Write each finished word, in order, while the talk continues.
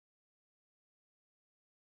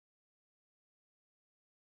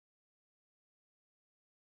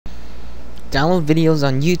download videos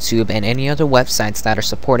on YouTube and any other websites that are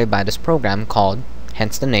supported by this program called,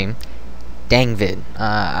 hence the name, DamnVid.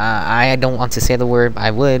 I don't want to say the word.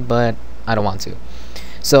 I would, but I don't want to.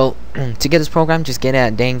 So to get this program, just get it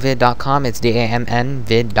at damnvid.com. It's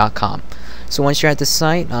damnvid.com. So once you're at the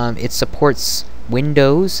site, it supports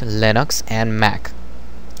Windows, Linux, and Mac.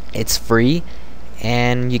 It's free,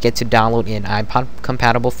 and you get to download in iPod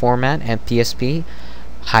compatible format and PSP,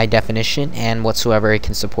 high definition, and whatsoever it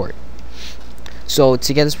can support. So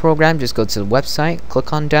to get this program, just go to the website,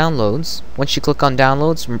 click on downloads. Once you click on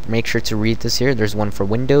downloads, make sure to read this here. There's one for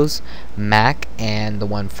Windows, Mac, and the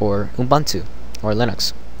one for Ubuntu or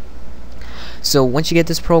Linux. So once you get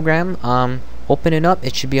this program, open it up.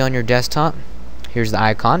 It should be on your desktop. Here's the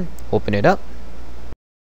icon. Open it up.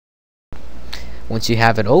 Once you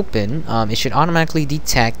have it open, it should automatically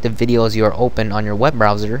detect the videos you are open on your web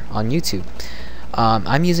browser on YouTube.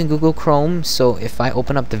 I'm using Google Chrome, so if I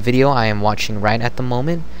open up the video I am watching right at the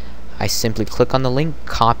moment, I simply click on the link,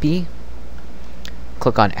 copy,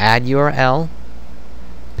 click on add URL,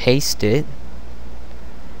 paste it,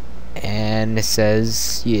 and it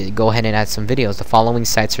says go ahead and add some videos. The following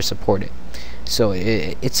sites are supported. So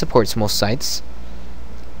it supports most sites,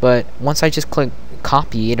 but once I just click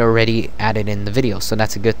copy, it already added in the video, so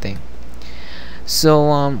that's a good thing.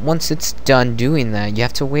 So once it's done doing that, you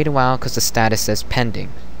have to wait a while because the status says pending.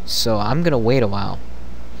 So I'm gonna wait a while,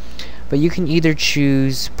 but you can either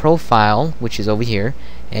choose profile, which is over here,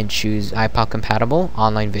 and choose iPod compatible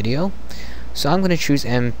online video. So I'm gonna choose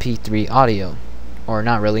MP3 audio, or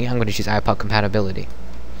not really, I'm gonna choose iPod compatibility.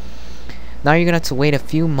 Now you're gonna have to wait a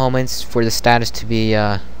few moments for the status to be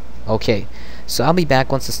okay. So I'll be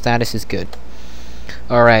back once the status is good.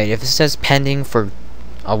 Alright, if it says pending for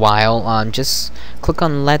a while, just click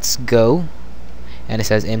on let's go, and it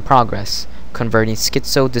says in progress, converting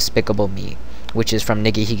Schizo Despicable Me, which is from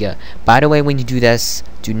Nigihiga. By the way, when you do this,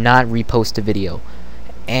 do not repost the video,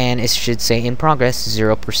 and it should say in progress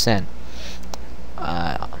 0%.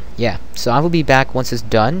 Yeah, so I will be back once it's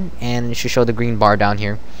done, and it should show the green bar down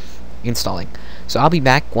here installing. So I'll be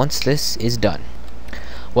back once this is done.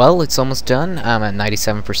 Well, it's almost done. I'm at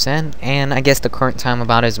 97%, and I guess the current time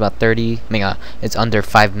about it is about 30. It's under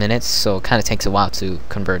 5 minutes, so it kind of takes a while to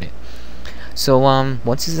convert it. So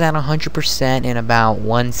once it's at 100% in about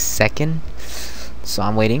 1 second, so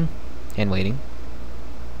I'm waiting and waiting.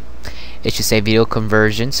 It should say video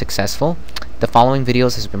conversion successful. The following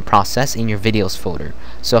videos has been processed in your videos folder.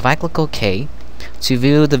 So if I click OK, to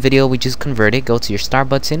view the video we just converted, go to your start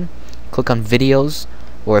button, click on videos,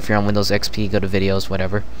 or if you're on Windows XP, go to videos,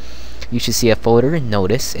 whatever. You should see a folder, and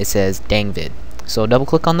notice it says DamnVid. So double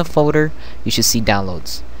click on the folder, you should see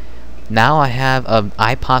downloads. Now I have an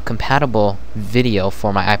iPod compatible video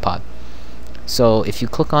for my iPod. So if you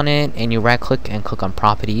click on it and you right click and click on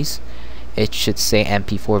properties, it should say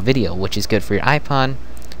MP4 video, which is good for your iPod,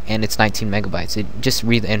 and it's 19 megabytes. Just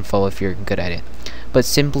read the info if you're good at it. But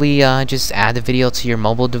simply just add the video to your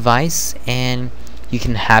mobile device, and you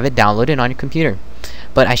can have it downloaded on your computer.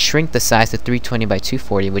 But I shrink the size to 320 by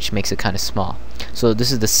 240, which makes it kind of small. So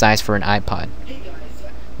this is the size for an iPod,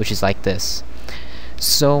 which is like this.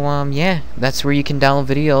 So yeah, that's where you can download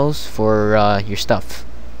videos for your stuff.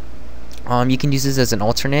 You can use this as an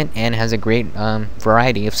alternate, and has a great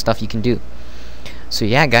variety of stuff you can do. So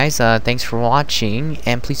yeah, guys, thanks for watching,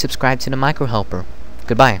 and please subscribe to the Micro Helper.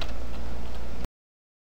 Goodbye.